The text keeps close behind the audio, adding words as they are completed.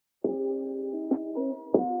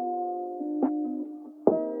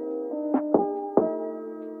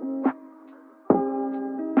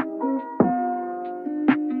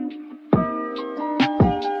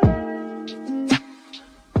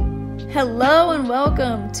Hello and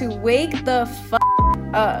welcome to Wake the F***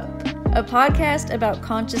 Up, a podcast about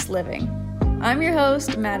conscious living. I'm your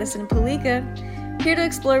host, Madison Palika, here to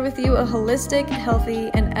explore with you a holistic,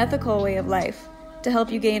 healthy, and ethical way of life to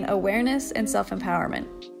help you gain awareness and self-empowerment.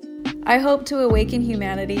 I hope to awaken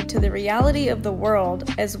humanity to the reality of the world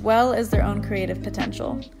as well as their own creative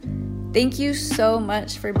potential. Thank you so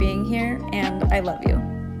much for being here, and I love you.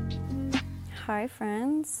 Hi,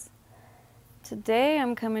 friends. Today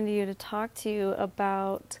I'm coming to you to talk to you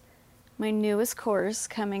about my newest course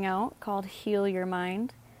coming out called Heal Your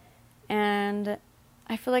Mind. And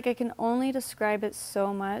I feel like I can only describe it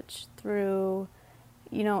so much through,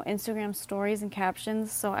 Instagram stories and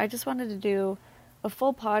captions. So I just wanted to do a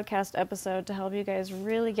full podcast episode to help you guys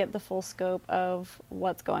really get the full scope of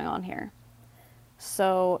what's going on here.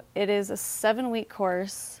 So it is a 7-week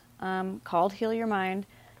course called Heal Your Mind.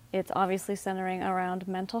 It's obviously centering around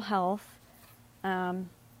mental health.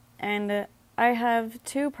 And I have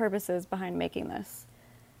two purposes behind making this.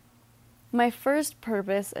 My first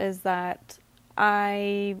purpose is that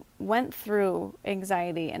I went through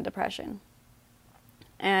anxiety and depression,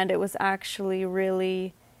 and it was actually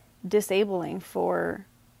really disabling for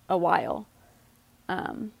a while.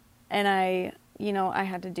 And I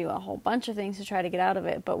had to do a whole bunch of things to try to get out of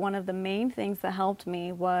it, but one of the main things that helped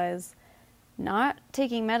me was not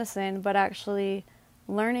taking medicine, but actually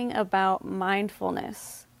learning about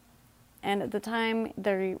mindfulness. And at the time,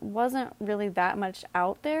 there wasn't really that much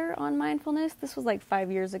out there on mindfulness. This was like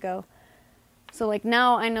 5 years ago. So like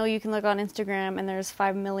now I know you can look on Instagram and there's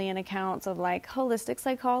 5 million accounts of like holistic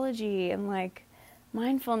psychology and like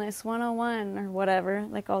mindfulness 101 or whatever.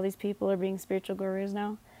 Like all these people are being spiritual gurus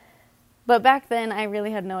now. But back then I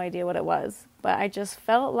really had no idea what it was. But I just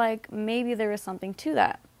felt like maybe there was something to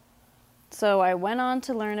that. So I went on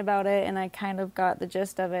to learn about it, and I kind of got the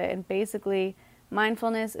gist of it. And basically,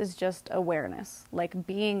 mindfulness is just awareness, like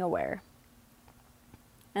being aware.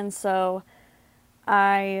 And so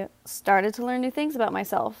I started to learn new things about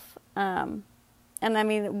myself. And I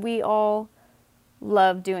mean, we all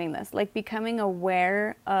love doing this, like becoming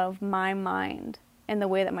aware of my mind and the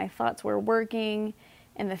way that my thoughts were working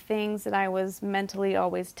and the things that I was mentally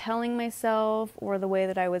always telling myself, or the way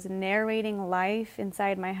that I was narrating life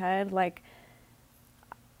inside my head. Like,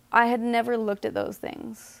 I had never looked at those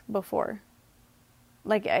things before.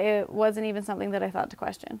 Like, it wasn't even something that I thought to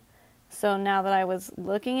question. So now that I was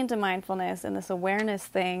looking into mindfulness and this awareness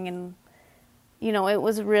thing, and, it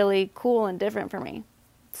was really cool and different for me.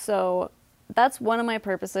 So that's one of my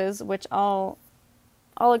purposes, which I'll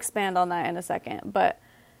expand on that in a second. But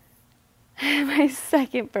my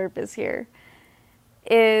second purpose here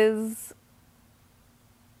is,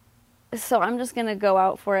 so I'm just going to go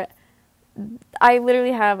out for it. I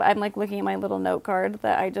literally I'm like looking at my little note card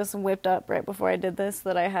that I just whipped up right before I did this,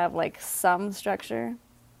 that I have like some structure.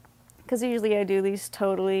 Because usually I do these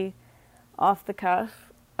totally off the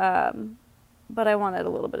cuff. But I wanted a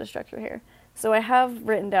little bit of structure here. So I have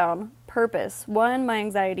written down purpose. 1, my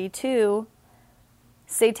anxiety. 2,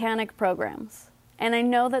 satanic programs. And I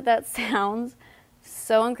know that sounds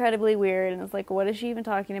so incredibly weird, and it's like, what is she even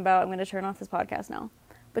talking about? I'm going to turn off this podcast now.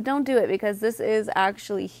 But don't do it, because this is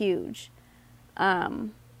actually huge.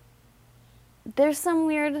 There's some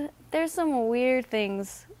weird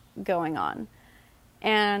things going on.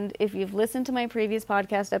 And if you've listened to my previous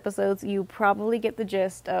podcast episodes, you probably get the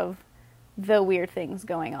gist of the weird things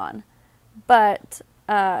going on. But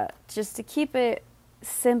just to keep it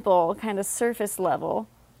simple, kind of surface level,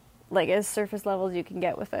 like as surface level as you can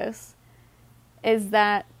get with this, is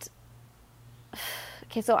that,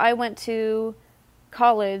 okay, so I went to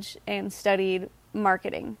college and studied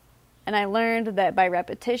marketing. And I learned that by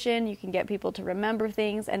repetition, you can get people to remember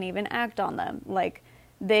things and even act on them. Like,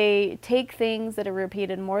 they take things that are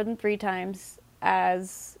repeated more than 3 times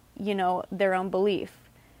as, their own belief.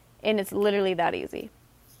 And it's literally that easy.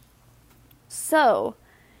 So,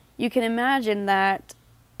 you can imagine that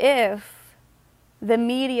if the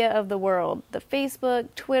media of the world, the Facebook,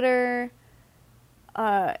 Twitter,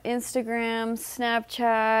 Instagram,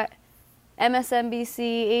 Snapchat,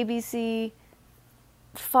 MSNBC, ABC,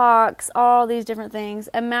 Fox, all these different things,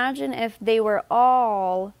 imagine if they were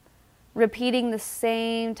all repeating the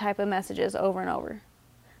same type of messages over and over.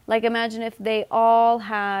 Like, imagine if they all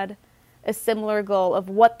had a similar goal of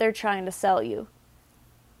what they're trying to sell you.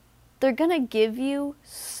 They're going to give you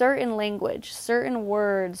certain language, certain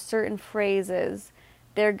words, certain phrases.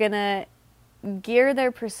 They're going to gear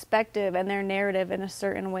their perspective and their narrative in a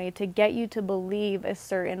certain way to get you to believe a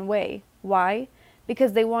certain way. Why?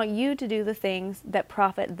 Because they want you to do the things that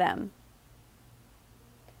profit them.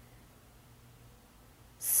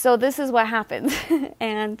 So this is what happens.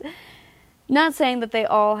 And Not saying that they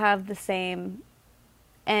all have the same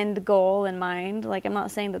end goal in mind. Like, I'm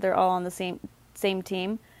not saying that they're all on the same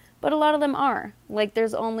team, but a lot of them are. Like,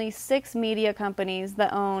 there's only 6 media companies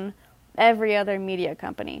that own every other media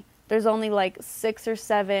company. There's only like 6 or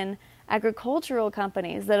 7 agricultural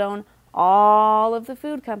companies that own all of the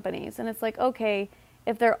food companies. And it's like, okay,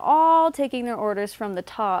 if they're all taking their orders from the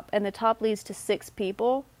top and the top leads to 6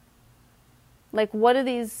 people, like, what do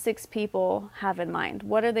these 6 people have in mind?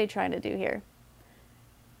 What are they trying to do here?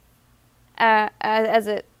 As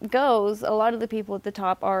it goes, a lot of the people at the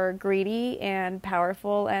top are greedy and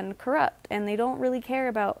powerful and corrupt, and they don't really care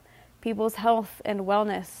about people's health and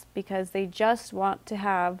wellness because they just want to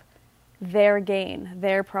have their gain,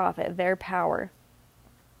 their profit, their power,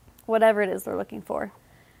 whatever it is they're looking for.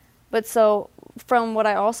 But so, from what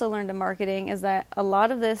I also learned in marketing is that a lot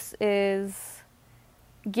of this is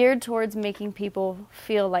geared towards making people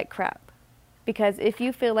feel like crap. Because if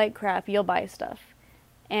you feel like crap, you'll buy stuff.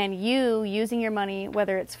 And you, using your money,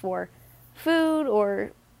 whether it's for food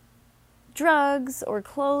or drugs or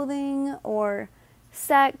clothing or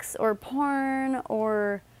sex or porn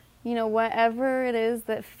or, you know, whatever it is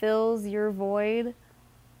that fills your void,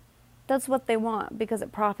 that's what they want because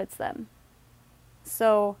it profits them.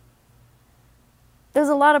 So there's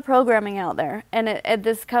a lot of programming out there, and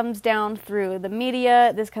this comes down through the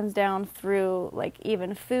media, this comes down through like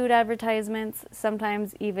even food advertisements,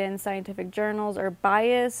 sometimes even scientific journals are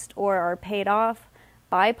biased or are paid off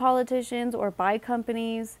by politicians or by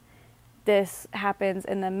companies. This happens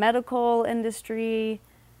in the medical industry,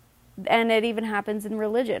 and it even happens in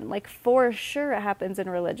religion. Like, for sure it happens in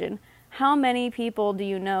religion. How many people do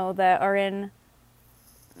you know that are in,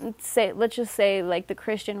 let's just say like the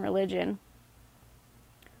Christian religion,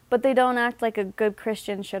 but they don't act like a good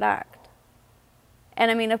Christian should act?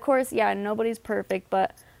 And I mean, of course, yeah, nobody's perfect,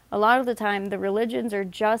 but a lot of the time the religions are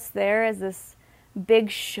just there as this big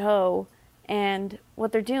show, and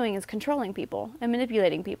what they're doing is controlling people and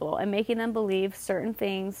manipulating people and making them believe certain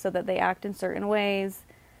things so that they act in certain ways,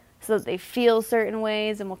 so that they feel certain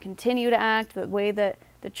ways and will continue to act the way that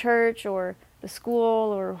the church or the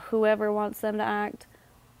school or whoever wants them to act.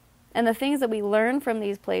 And the things that we learn from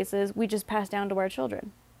these places, we just pass down to our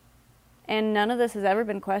children. And none of this has ever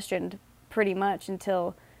been questioned pretty much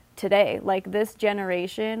until today. Like, this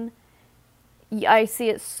generation, I see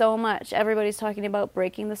it so much. Everybody's talking about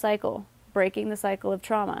breaking the cycle of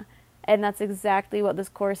trauma. And that's exactly what this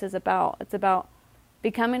course is about. It's about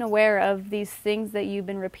becoming aware of these things that you've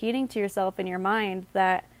been repeating to yourself in your mind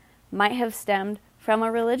that might have stemmed from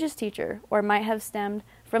a religious teacher, or might have stemmed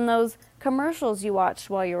from those commercials you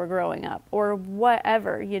watched while you were growing up, or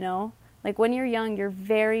whatever, you know? Like, when you're young, you're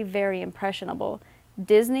very, very impressionable.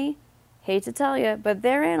 Disney, hate to tell you, but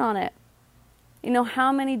they're in on it. You know,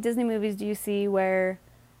 how many Disney movies do you see where,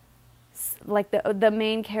 like, the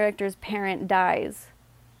main character's parent dies,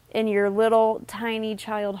 and your little tiny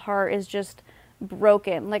child heart is just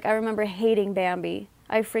broken? Like, I remember hating Bambi.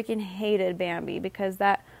 I freaking hated Bambi because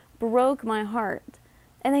that broke my heart.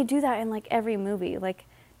 And they do that in, like, every movie. Like,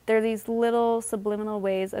 there are these little subliminal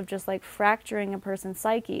ways of just, like, fracturing a person's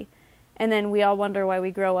psyche. And then we all wonder why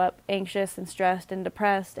we grow up anxious and stressed and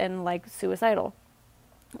depressed and, like, suicidal.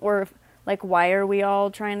 Or, like, why are we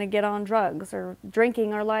all trying to get on drugs or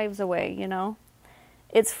drinking our lives away, you know?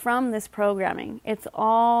 It's from this programming. It's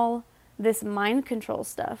all this mind control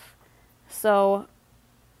stuff. So,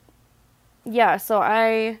 yeah,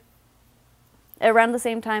 around the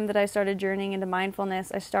same time that I started journeying into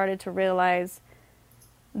mindfulness, I started to realize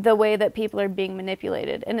the way that people are being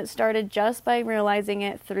manipulated. And it started just by realizing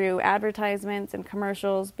it through advertisements and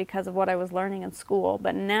commercials because of what I was learning in school.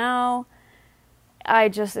 But now I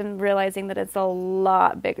just am realizing that it's a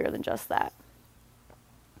lot bigger than just that.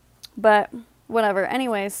 But whatever.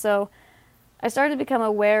 Anyways, so I started to become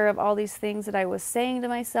aware of all these things that I was saying to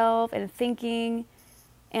myself and thinking.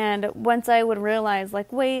 And once I would realize,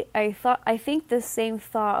 like, wait, I think this same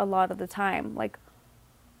thought a lot of the time. Like,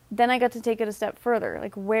 then I got to take it a step further.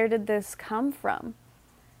 Like, where did this come from?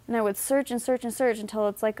 And I would search and search and search until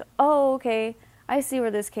it's like, oh, okay, I see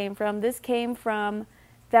where this came from. This came from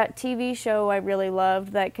that TV show I really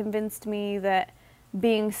loved that convinced me that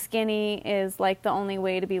being skinny is, like, the only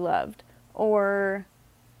way to be loved. Or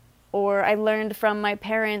I learned from my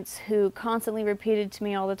parents who constantly repeated to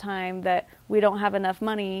me all the time that we don't have enough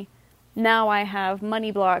money. Now I have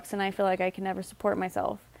money blocks and I feel like I can never support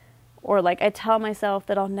myself. Or, like, I tell myself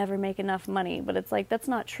that I'll never make enough money, but it's like, that's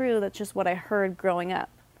not true. That's just what I heard growing up.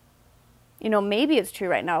 You know, maybe it's true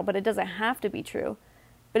right now, but it doesn't have to be true.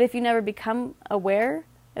 But if you never become aware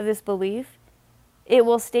of this belief, it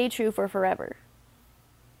will stay true for forever.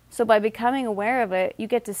 So by becoming aware of it, you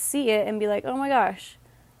get to see it and be like, oh my gosh,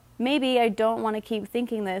 maybe I don't want to keep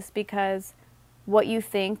thinking this, because what you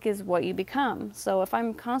think is what you become. So if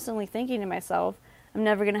I'm constantly thinking to myself, I'm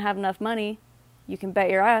never going to have enough money, you can bet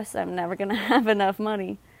your ass I'm never going to have enough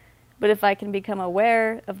money. But if I can become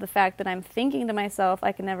aware of the fact that I'm thinking to myself,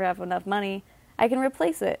 I can never have enough money, I can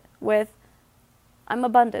replace it with, I'm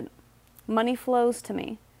abundant. Money flows to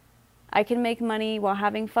me. I can make money while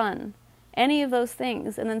having fun. Any of those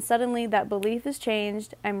things. And then suddenly that belief is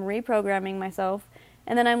changed. I'm reprogramming myself.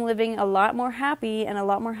 And then I'm living a lot more happy and a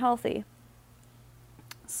lot more healthy.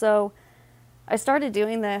 So I started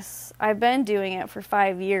doing this. I've been doing it for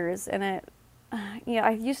 5 years. And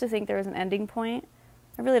I used to think there was an ending point.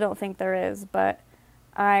 I really don't think there is. But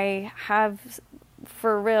I have,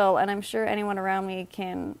 for real, and I'm sure anyone around me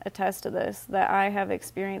can attest to this, that I have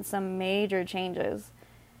experienced some major changes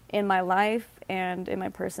in my life and in my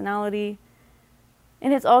personality.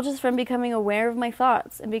 And it's all just from becoming aware of my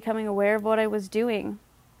thoughts and becoming aware of what I was doing.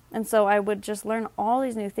 And so I would just learn all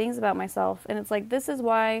these new things about myself. And it's like, this is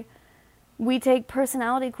why we take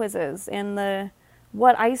personality quizzes and the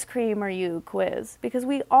what ice cream are you quiz, because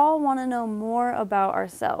we all want to know more about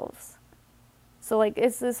ourselves. So like,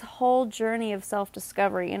 it's this whole journey of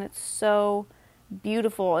self-discovery, and it's so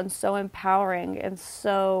beautiful and so empowering and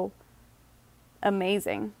so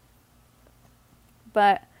amazing.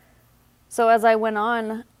 But so as I went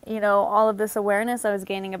on, all of this awareness I was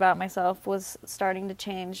gaining about myself was starting to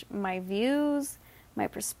change my views, my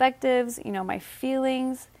perspectives, my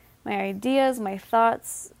feelings, my ideas, my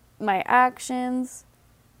thoughts, my actions.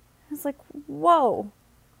 It's like, whoa.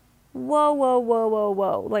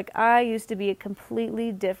 Like, I used to be a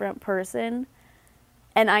completely different person,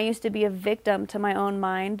 and I used to be a victim to my own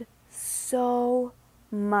mind so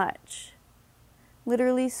much.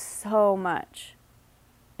 Literally so much.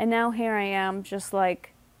 And now here I am, just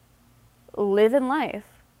like, living life,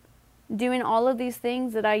 doing all of these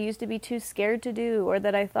things that I used to be too scared to do, or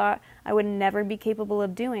that I thought I would never be capable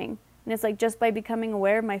of doing. And it's like, just by becoming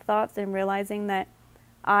aware of my thoughts and realizing that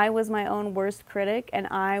I was my own worst critic, and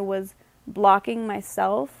I was blocking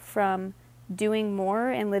myself from doing more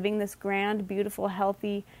and living this grand, beautiful,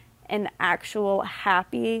 healthy, and actual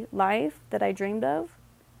happy life that I dreamed of.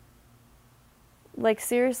 Like,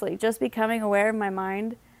 seriously, just becoming aware of my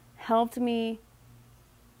mind helped me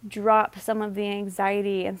drop some of the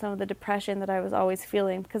anxiety and some of the depression that I was always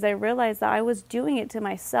feeling, because I realized that I was doing it to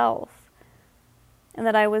myself, and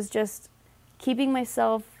that I was just keeping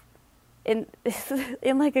myself in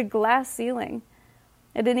like a glass ceiling.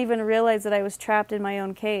 I didn't even realize that I was trapped in my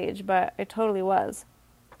own cage, but I totally was.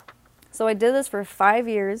 So I did this for 5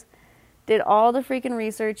 years, did all the freaking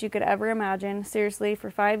research you could ever imagine. Seriously,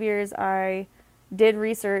 for 5 years I did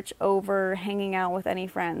research over hanging out with any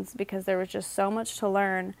friends, because there was just so much to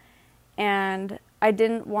learn, and I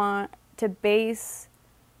didn't want to base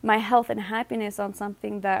my health and happiness on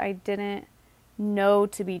something that I didn't know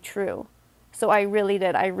to be true. So I really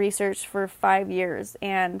did. I researched for 5 years,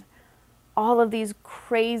 and all of these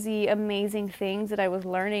crazy, amazing things that I was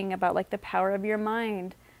learning about, like the power of your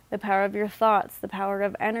mind, the power of your thoughts, the power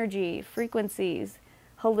of energy, frequencies,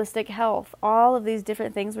 holistic health, all of these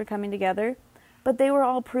different things were coming together, but they were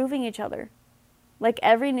all proving each other. Like,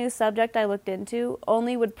 every new subject I looked into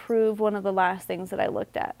only would prove one of the last things that I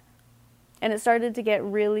looked at. And it started to get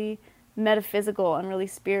really metaphysical and really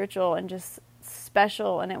spiritual and just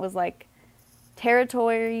special, and it was like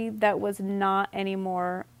territory that was not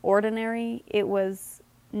anymore ordinary. It was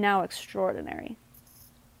now extraordinary.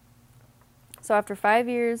 So after 5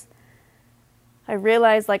 years, I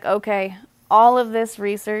realized, like, okay, all of this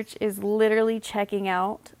research is literally checking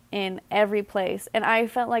out in every place. And I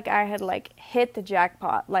felt like I had, like, hit the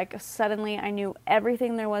jackpot. Like, suddenly I knew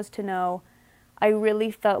everything there was to know. I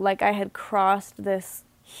really felt like I had crossed this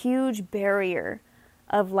huge barrier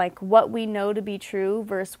of, like, what we know to be true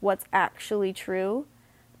versus what's actually true,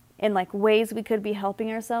 in, like, ways we could be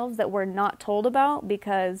helping ourselves that we're not told about,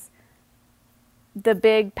 because the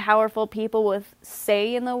big, powerful people with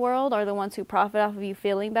say in the world are the ones who profit off of you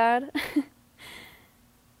feeling bad.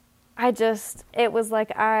 It was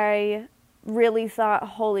like, I really thought,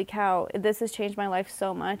 holy cow, this has changed my life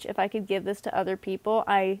so much. If I could give this to other people,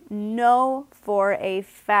 I know for a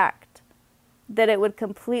fact that it would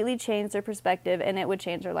completely change their perspective, and it would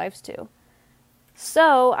change their lives too.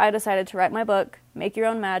 So I decided to write my book, Make Your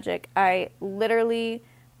Own Magic. I literally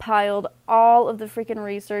piled all of the freaking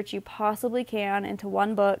research you possibly can into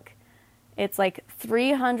one book. It's like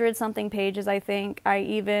 300 something pages, I think.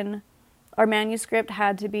 Our manuscript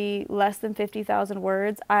had to be less than 50,000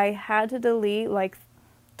 words. I had to delete like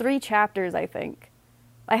 3 chapters, I think,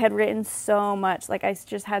 I had written so much. Like, I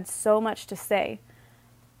just had so much to say.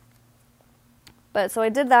 But so I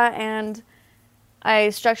did that, and I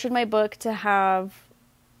structured my book to have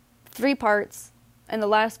 3 parts, and the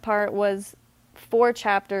last part was 4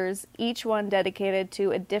 chapters, each one dedicated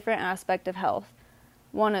to a different aspect of health.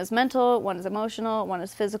 One is mental, one is emotional, one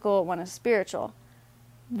is physical, one is spiritual.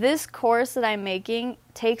 This course that I'm making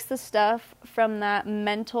takes the stuff from that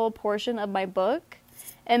mental portion of my book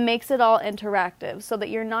and makes it all interactive so that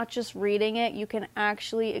you're not just reading it, you can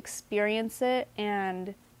actually experience it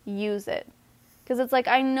and use it. Because it's like,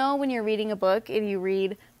 I know when you're reading a book and you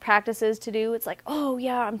read practices to do, it's like, oh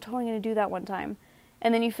yeah, I'm totally going to do that one time.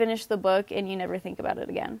 And then you finish the book and you never think about it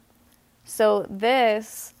again. So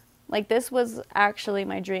this was actually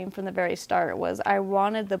my dream from the very start, was I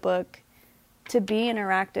wanted the book to be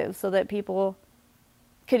interactive so that people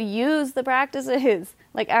could use the practices,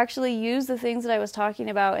 like actually use the things that I was talking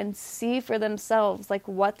about and see for themselves, like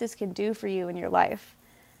what this can do for you in your life.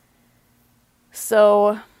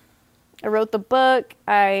 So I wrote the book.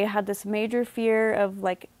 I had this major fear of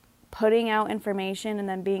like putting out information and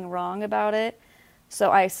then being wrong about it.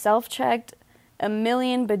 So I self-checked a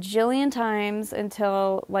million bajillion times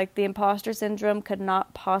until like the imposter syndrome could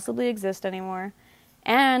not possibly exist anymore.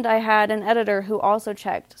 And I had an editor who also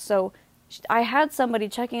checked. So I had somebody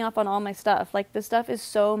checking off on all my stuff. Like, this stuff is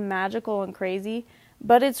so magical and crazy,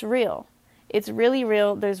 but it's real. It's really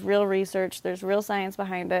real. There's real research. There's real science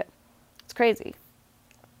behind it. It's crazy.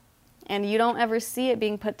 And you don't ever see it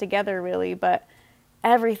being put together, really, but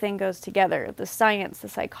everything goes together. The science, the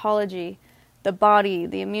psychology, the body,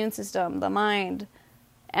 the immune system, the mind,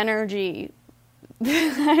 energy.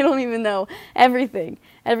 I don't even know. Everything.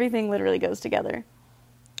 Everything literally goes together.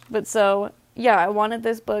 But so, yeah, I wanted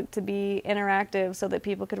this book to be interactive so that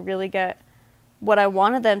people could really get what I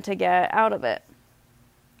wanted them to get out of it.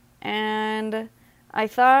 And I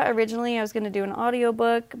thought originally I was going to do an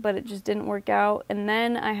audiobook, but it just didn't work out. And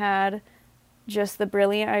then I had just the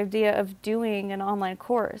brilliant idea of doing an online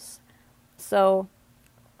course. So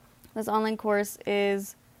this online course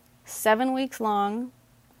is 7 weeks long.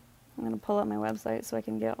 I'm going to pull up my website so I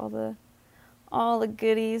can get all the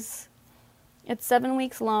goodies. It's 7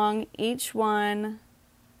 weeks long. Each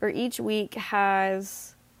week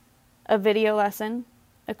has a video lesson,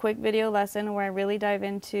 a quick video lesson where I really dive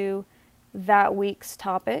into that week's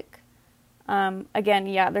topic. Again,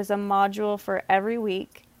 yeah, there's a module for every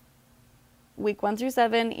week. Week 1 through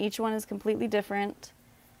 7, each one is completely different.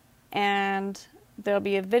 And there'll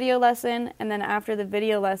be a video lesson, and then after the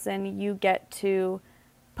video lesson, you get to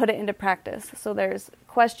put it into practice. So there's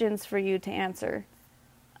questions for you to answer.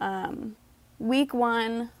 Week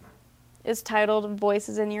 1 is titled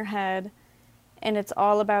Voices in Your Head, and it's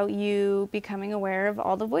all about you becoming aware of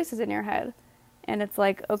all the voices in your head. And it's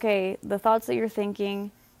like, okay, the thoughts that you're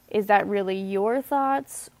thinking, is that really your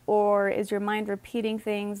thoughts, or is your mind repeating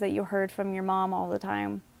things that you heard from your mom all the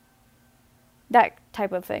time? That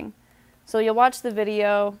type of thing. So you'll watch the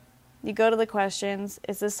video, you go to the questions.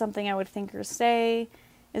 Is this something I would think or say?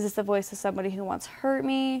 Is this the voice of somebody who once hurt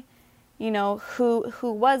me? You know, who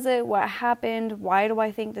was it? What happened? Why do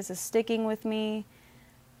I think this is sticking with me?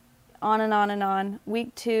 On and on and on.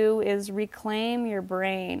 Week 2 is Reclaim Your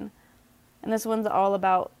Brain. And this one's all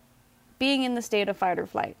about being in the state of fight or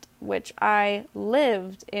flight, which I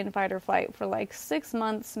lived in fight or flight for like 6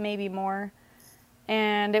 months, maybe more.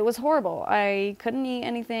 And it was horrible. I couldn't eat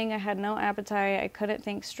anything. I had no appetite. I couldn't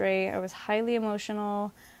think straight. I was highly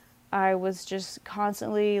emotional. I was just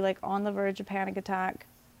constantly like on the verge of panic attack.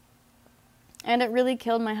 And it really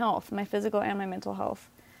killed my health, my physical and my mental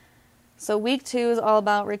health. So week 2 is all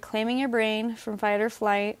about reclaiming your brain from fight or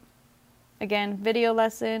flight. Again, video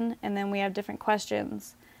lesson, and then we have different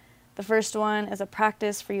questions. The first one is a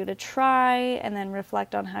practice for you to try and then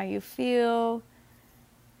reflect on how you feel.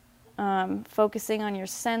 Focusing on your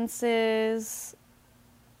senses.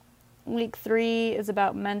 Week 3 is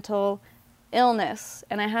about mental illness.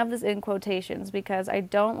 And I have this in quotations because I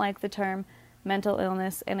don't like the term mental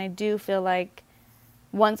illness, and I do feel like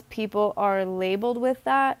once people are labeled with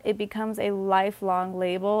that, it becomes a lifelong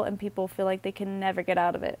label and people feel like they can never get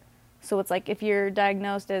out of it. So it's like if you're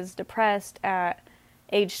diagnosed as depressed at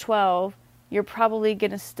age 12, you're probably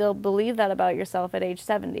going to still believe that about yourself at age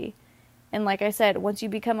 70. And like I said, once you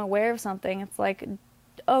become aware of something, it's like,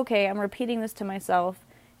 okay, I'm repeating this to myself.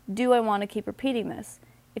 Do I want to keep repeating this?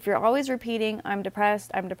 If you're always repeating, I'm depressed,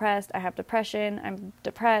 I have depression, I'm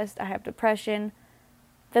depressed, I have depression,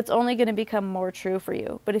 that's only going to become more true for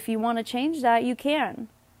you. But if you want to change that, you can.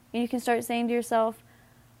 And you can start saying to yourself,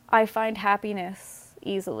 I find happiness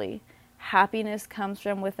easily. Happiness comes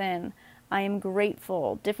from within. I am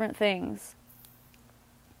grateful, different things.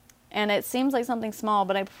 And it seems like something small,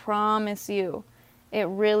 but I promise you, it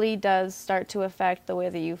really does start to affect the way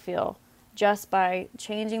that you feel just by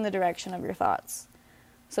changing the direction of your thoughts.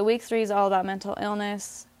 So week 3 is all about mental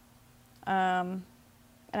illness. It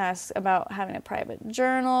asks about having a private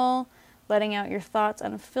journal, letting out your thoughts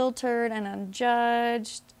unfiltered and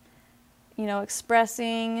unjudged,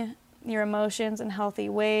 expressing your emotions in healthy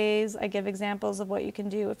ways. I give examples of what you can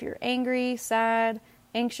do if you're angry, sad,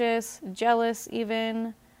 anxious, jealous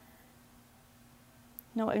even.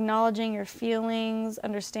 Acknowledging your feelings,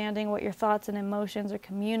 understanding what your thoughts and emotions are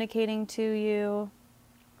communicating to you.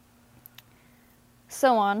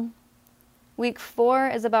 So on. Week 4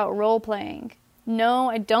 is about role-playing. No,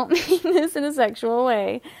 I don't mean this in a sexual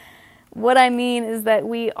way. What I mean is that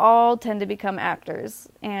we all tend to become actors.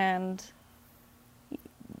 And,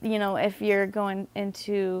 if you're going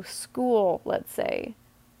into school, let's say,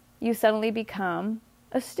 you suddenly become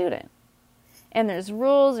a student. And there's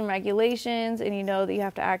rules and regulations, and you know that you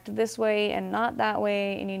have to act this way and not that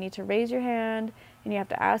way, and you need to raise your hand, and you have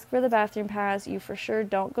to ask for the bathroom pass. You for sure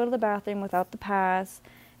don't go to the bathroom without the pass,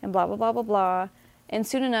 and blah, blah, blah, blah, blah. And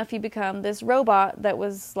soon enough, you become this robot that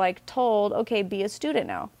was, told, okay, be a student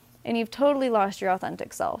now. And you've totally lost your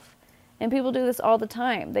authentic self. And people do this all the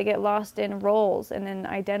time. They get lost in roles and in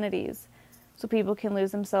identities. So people can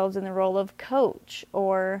lose themselves in the role of coach,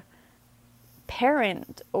 or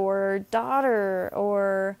parent, or daughter,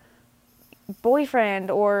 or boyfriend,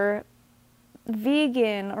 or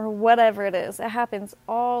vegan, or whatever it is. It happens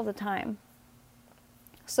all the time.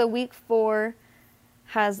 So week 4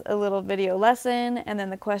 has a little video lesson, and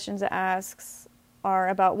then the questions it asks are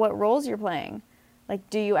about what roles you're playing.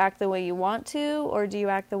 Do you act the way you want to, or do you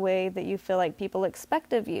act the way that you feel like people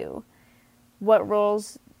expect of you? What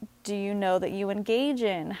roles do you know that you engage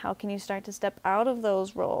in? How can you start to step out of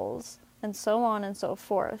those roles? And so on and so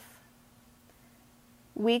forth.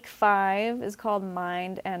 Week 5 is called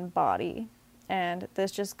Mind and Body. And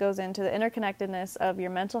this just goes into the interconnectedness of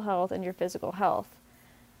your mental health and your physical health.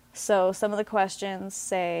 So some of the questions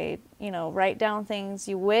say, write down things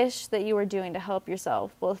you wish that you were doing to help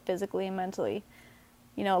yourself, both physically and mentally.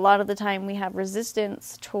 A lot of the time we have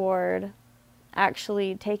resistance toward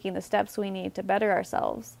actually taking the steps we need to better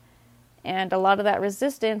ourselves. And a lot of that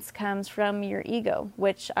resistance comes from your ego,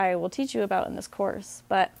 which I will teach you about in this course.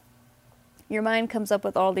 But your mind comes up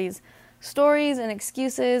with all these stories and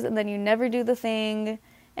excuses, and then you never do the thing,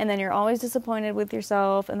 and then you're always disappointed with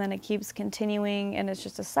yourself, and then it keeps continuing, and it's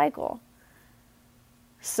just a cycle.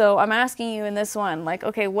 So I'm asking you in this one,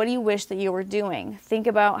 okay, what do you wish that you were doing? Think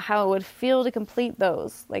about how it would feel to complete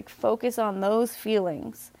those. Focus on those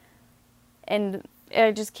feelings. And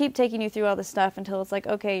I just keep taking you through all this stuff until it's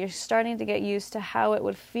okay, you're starting to get used to how it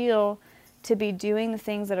would feel to be doing the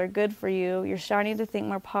things that are good for you. You're starting to think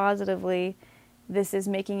more positively. This is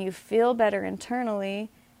making you feel better internally,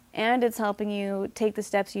 and it's helping you take the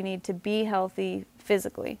steps you need to be healthy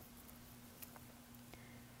physically.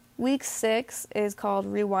 Week 6 is called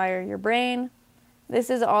Rewire Your Brain.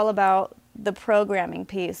 This is all about the programming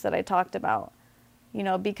piece that I talked about.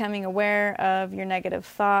 Becoming aware of your negative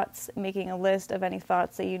thoughts, making a list of any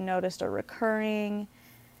thoughts that you noticed are recurring.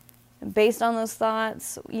 Based on those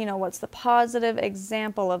thoughts, what's the positive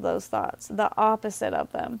example of those thoughts, the opposite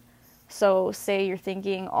of them. So say you're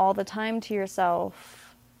thinking all the time to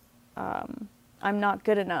yourself, I'm not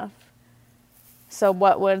good enough. So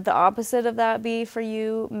what would the opposite of that be for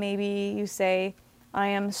you? Maybe you say, I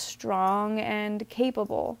am strong and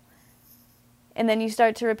capable. And then you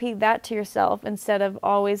start to repeat that to yourself instead of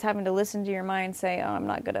always having to listen to your mind say, oh, I'm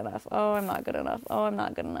not good enough. Oh, I'm not good enough. Oh, I'm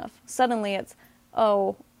not good enough. Suddenly it's,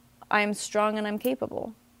 oh, I'm strong and I'm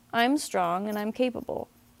capable. I'm strong and I'm capable.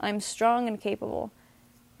 I'm strong and capable.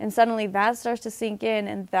 And suddenly that starts to sink in,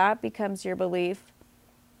 and that becomes your belief.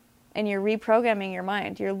 And you're reprogramming your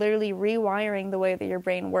mind. You're literally rewiring the way that your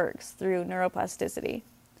brain works through neuroplasticity.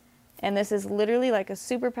 And this is literally like a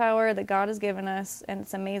superpower that God has given us, and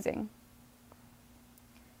it's amazing.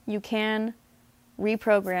 You can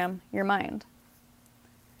reprogram your mind.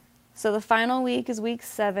 So the final week is week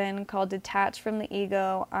 7, called Detach from the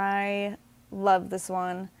Ego. I love this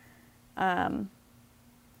one. One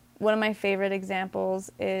of my favorite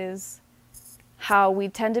examples is how we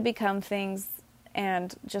tend to become things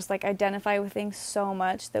and just identify with things so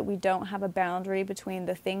much that we don't have a boundary between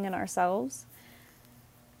the thing and ourselves.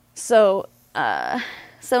 So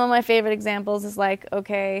some of my favorite examples is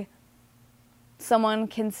okay, someone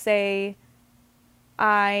can say,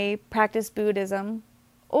 I practice Buddhism,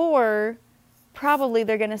 or probably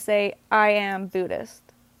they're going to say, I am Buddhist.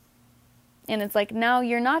 And it's now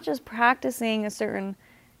you're not just practicing a certain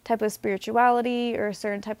type of spirituality or a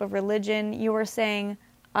certain type of religion, you are saying,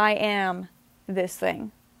 I am this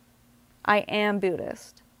thing. I am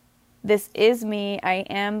Buddhist. This is me. I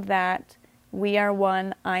am that. We are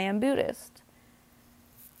one. I am Buddhist.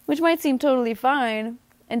 Which might seem totally fine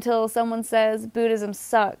until someone says Buddhism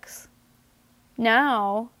sucks.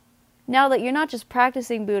 Now that you're not just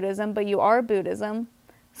practicing Buddhism, but you are Buddhism,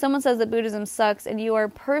 someone says that Buddhism sucks and you are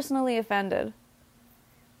personally offended.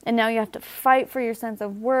 And now you have to fight for your sense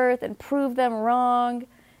of worth and prove them wrong,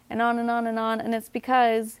 and on and on and on. And it's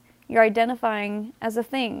because you're identifying as a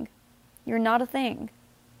thing. You're not a thing.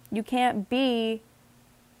 You can't be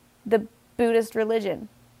the Buddhist religion.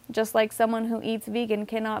 Just like someone who eats vegan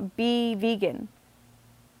cannot be vegan.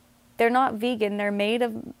 They're not vegan. They're made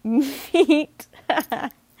of meat. They're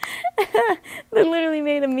literally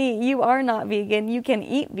made of meat. You are not vegan. You can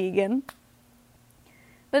eat vegan.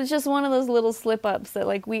 But it's just one of those little slip-ups that,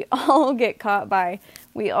 like, we all get caught by.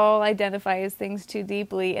 We all identify as things too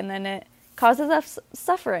deeply, and then it causes us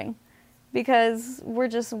suffering because we're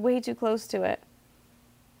just way too close to it.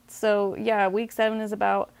 So, yeah, week 7 is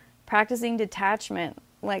about practicing detachment,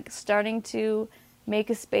 like starting to make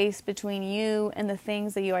a space between you and the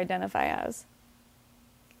things that you identify as.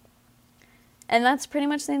 And that's pretty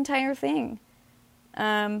much the entire thing.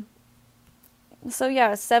 So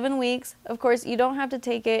yeah, 7 weeks. Of course, you don't have to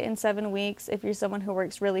take it in 7 weeks. If you're someone who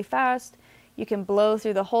works really fast, you can blow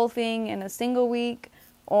through the whole thing in a single week.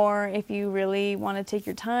 Or if you really want to take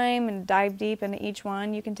your time and dive deep into each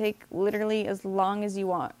one, you can take literally as long as you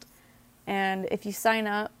want. And if you sign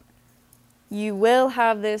up, you will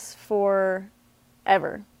have this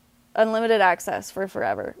forever. Unlimited access for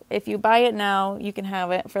forever. If you buy it now, you can have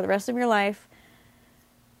it for the rest of your life.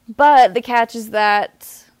 But the catch is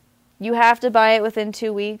that you have to buy it within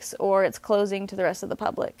 2 weeks or it's closing to the rest of the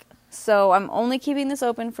public. So I'm only keeping this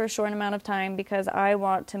open for a short amount of time because I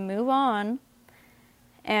want to move on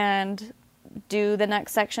and do the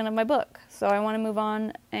next section of my book. So I want to move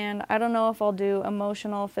on, and I don't know if I'll do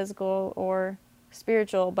emotional, physical, or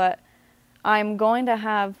spiritual, but I'm going to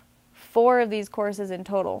have 4 of these courses in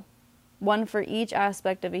total, one for each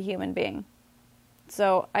aspect of a human being.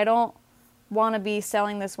 So I don't want to be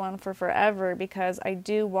selling this one for forever because I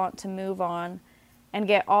do want to move on and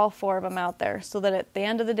get all 4 of them out there so that at the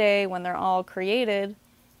end of the day, when they're all created,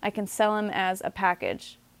 I can sell them as a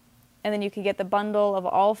package. And then you can get the bundle of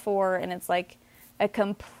all 4, and it's like a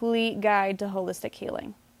complete guide to holistic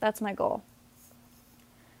healing. That's my goal.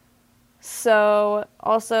 So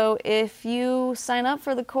also, if you sign up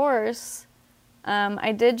for the course,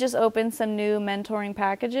 I did just open some new mentoring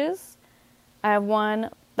packages. I have one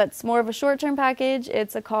that's more of a short-term package.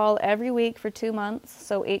 It's a call every week for 2 months,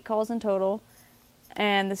 so 8 calls in total.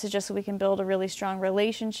 And this is just so we can build a really strong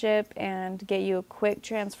relationship and get you a quick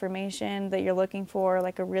transformation that you're looking for,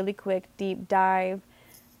 like a really quick deep dive,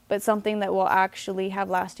 but something that will actually have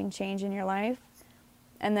lasting change in your life.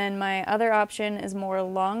 And then my other option is more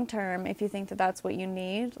long-term if you think that that's what you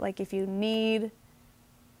need. Like if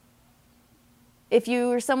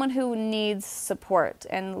you're someone who needs support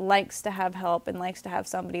and likes to have help and likes to have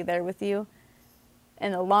somebody there with you,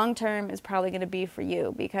 and the long term is probably going to be for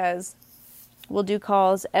you because we'll do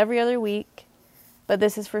calls every other week, but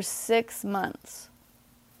this is for 6 months.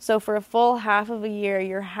 So for a full half of a year,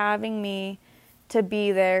 you're having me to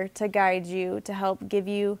be there, to guide you, to help give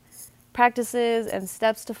you practices and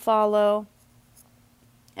steps to follow.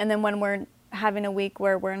 And then when we're having a week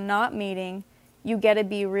where we're not meeting, you get to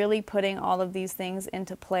be really putting all of these things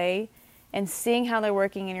into play and seeing how they're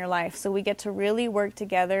working in your life. So we get to really work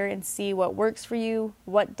together and see what works for you,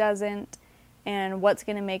 what doesn't, and what's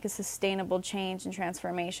going to make a sustainable change and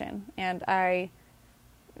transformation. And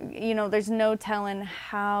there's no telling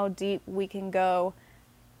how deep we can go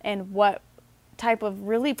and what type of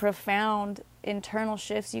really profound internal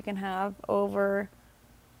shifts you can have over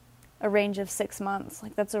a range of 6 months.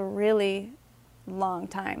 Like, that's a really long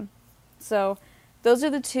time. So those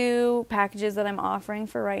are the 2 packages that I'm offering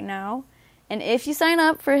for right now. And if you sign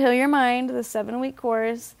up for Heal Your Mind, the 7-week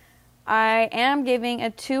course, I am giving a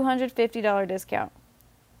 $250 discount.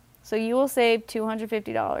 So you will save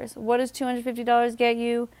 $250. What does $250 get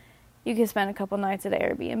you? You can spend a couple nights at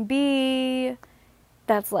Airbnb.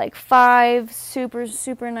 That's like 5 super,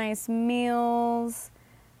 super nice meals,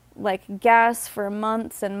 like gas for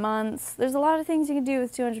months and months. There's a lot of things you can do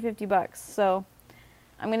with $250. So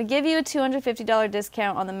I'm going to give you a $250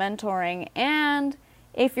 discount on the mentoring. And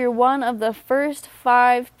if you're one of the first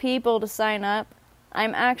 5 people to sign up,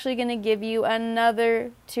 I'm actually going to give you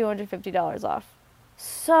another $250 off.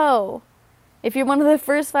 So, if you're one of the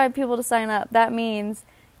first 5 people to sign up, that means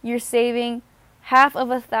you're saving half of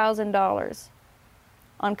 $1,000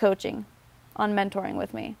 on coaching, on mentoring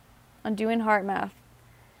with me, on doing heart math.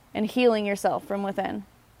 and healing yourself from within.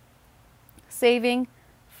 Saving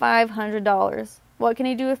 $500. What can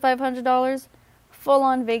you do with $500?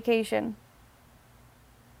 Full-on vacation.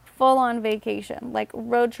 Full-on vacation. Like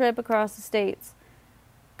road trip across the states.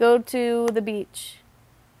 Go to the beach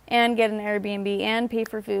and get an Airbnb and pay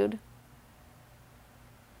for food.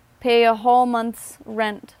 Pay a whole month's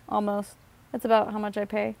rent almost. That's about how much I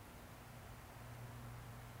pay.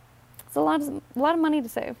 It's a lot of money to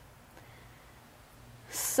save.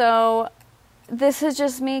 So this is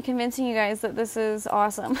just me convincing you guys that this is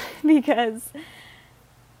awesome, because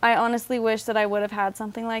I honestly wish that I would have had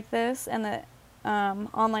something like this, and that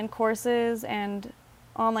online courses and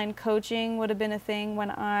online coaching would have been a thing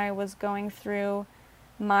when I was going through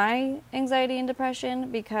my anxiety and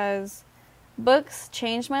depression, because books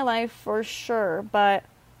changed my life for sure, but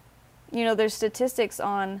you know, there's statistics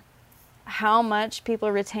on how much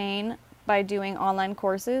people retain by doing online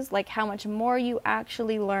courses, like how much more you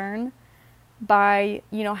actually learn by,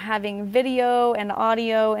 you know, having video and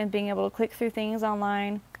audio and being able to click through things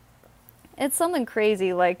online. It's something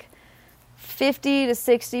crazy, like 50 to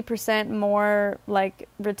 60% more like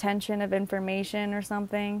retention of information or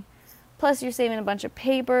something. Plus you're saving a bunch of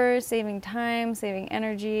paper, saving time, saving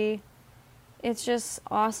energy. It's just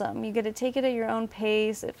awesome. You get to take it at your own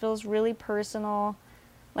pace. It feels really personal.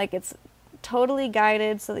 Like it's totally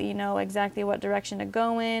guided so that you know exactly what direction to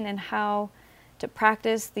go in and how to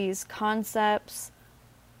practice these concepts.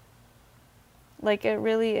 Like it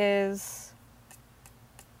really is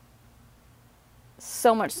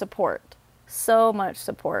so much support. So much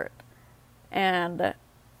support. And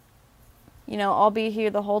you know, I'll be here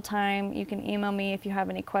the whole time. You can email me if you have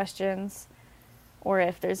any questions, or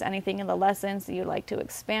if there's anything in the lessons that you'd like to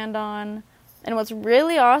expand on. And what's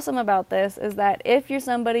really awesome about this is that if you're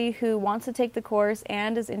somebody who wants to take the course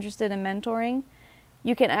and is interested in mentoring,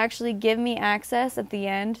 you can actually give me access at the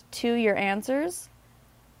end to your answers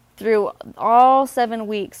through all 7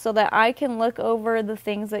 weeks, so that I can look over the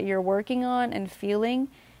things that you're working on and feeling,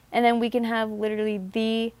 and then we can have literally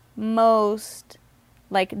the most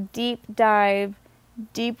like deep dive,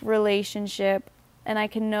 deep relationship, and I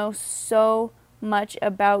can know so much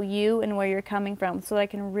about you and where you're coming from, so I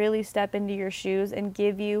can really step into your shoes and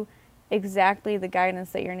give you exactly the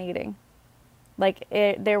guidance that you're needing. Like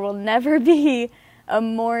there will never be a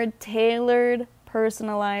more tailored,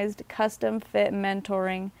 personalized, custom fit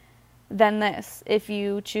mentoring than this if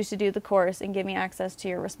you choose to do the course and give me access to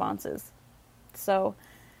your responses. So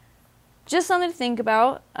just something to think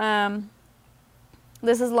about.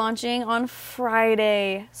 This is launching on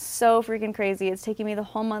Friday. So freaking crazy. It's taking me the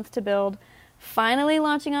whole month to build. Finally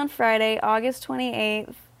launching on Friday, August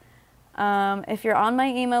 28th. If you're on my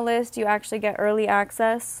email list, you actually get early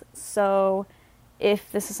access. So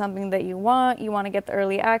if this is something that you want to get the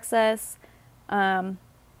early access.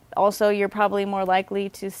 Also, you're probably more likely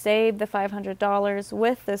to save the $500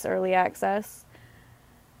 with this early access.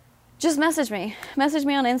 Just message me. Message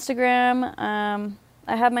me on Instagram.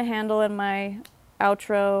 I have my handle in my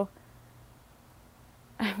outro.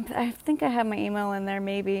 I think I have my email in there,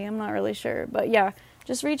 maybe. I'm not really sure. But yeah,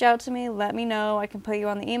 just reach out to me. Let me know. I can put you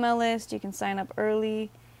on the email list. You can sign up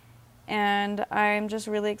early. And I'm just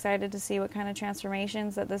really excited to see what kind of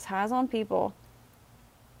transformations that this has on people.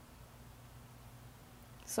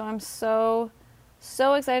 So I'm so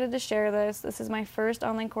excited to share this. This is my first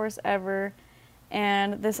online course ever.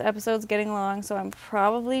 And this episode's getting long, so I'm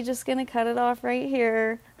probably just going to cut it off right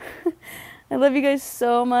here. I love you guys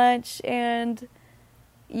so much. And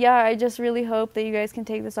yeah, I just really hope that you guys can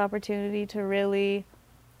take this opportunity to really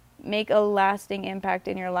make a lasting impact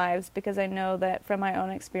in your lives, because I know that from my own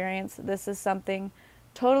experience, this is something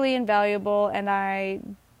totally invaluable, and I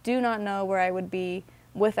do not know where I would be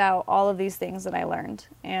without all of these things that I learned.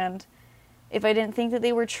 And if I didn't think that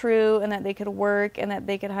they were true and that they could work and that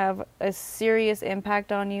they could have a serious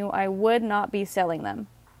impact on you, I would not be selling them.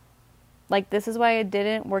 Like, this is why I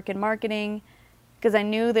didn't work in marketing, because I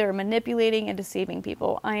knew they were manipulating and deceiving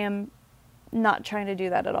people. I am not trying to do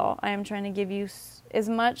that at all. I am trying to give you as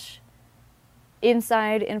much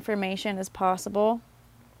inside information as possible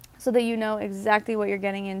so that you know exactly what you're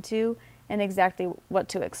getting into and exactly what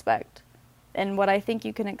to expect. And what I think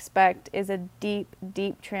you can expect is a deep,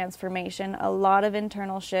 deep transformation, a lot of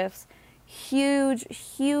internal shifts, huge,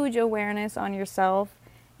 huge awareness on yourself,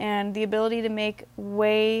 and the ability to make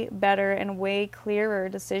way better and way clearer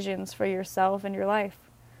decisions for yourself and your life.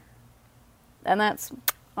 And that's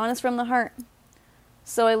honest from the heart.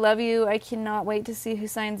 So I love you. I cannot wait to see who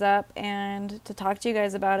signs up and to talk to you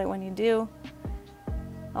guys about it when you do.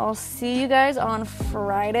 I'll see you guys on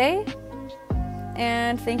Friday.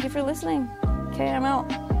 And thank you for listening. Okay, I'm out.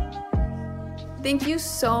 Thank you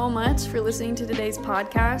so much for listening to today's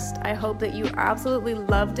podcast. I hope that you absolutely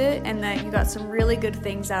loved it and that you got some really good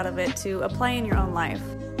things out of it to apply in your own life.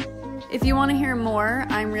 If you want to hear more,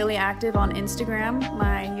 I'm really active on Instagram.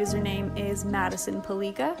 My username is Madison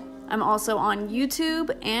Palika. I'm also on YouTube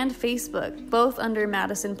and Facebook, both under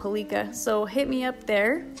Madison Palika, so hit me up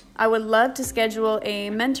there. I would love to schedule a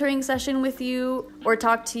mentoring session with you or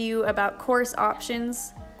talk to you about course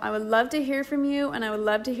options. I would love to hear from you, and I would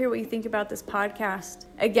love to hear what you think about this podcast.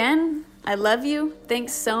 Again, I love you.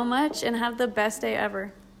 Thanks so much, and have the best day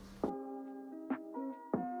ever.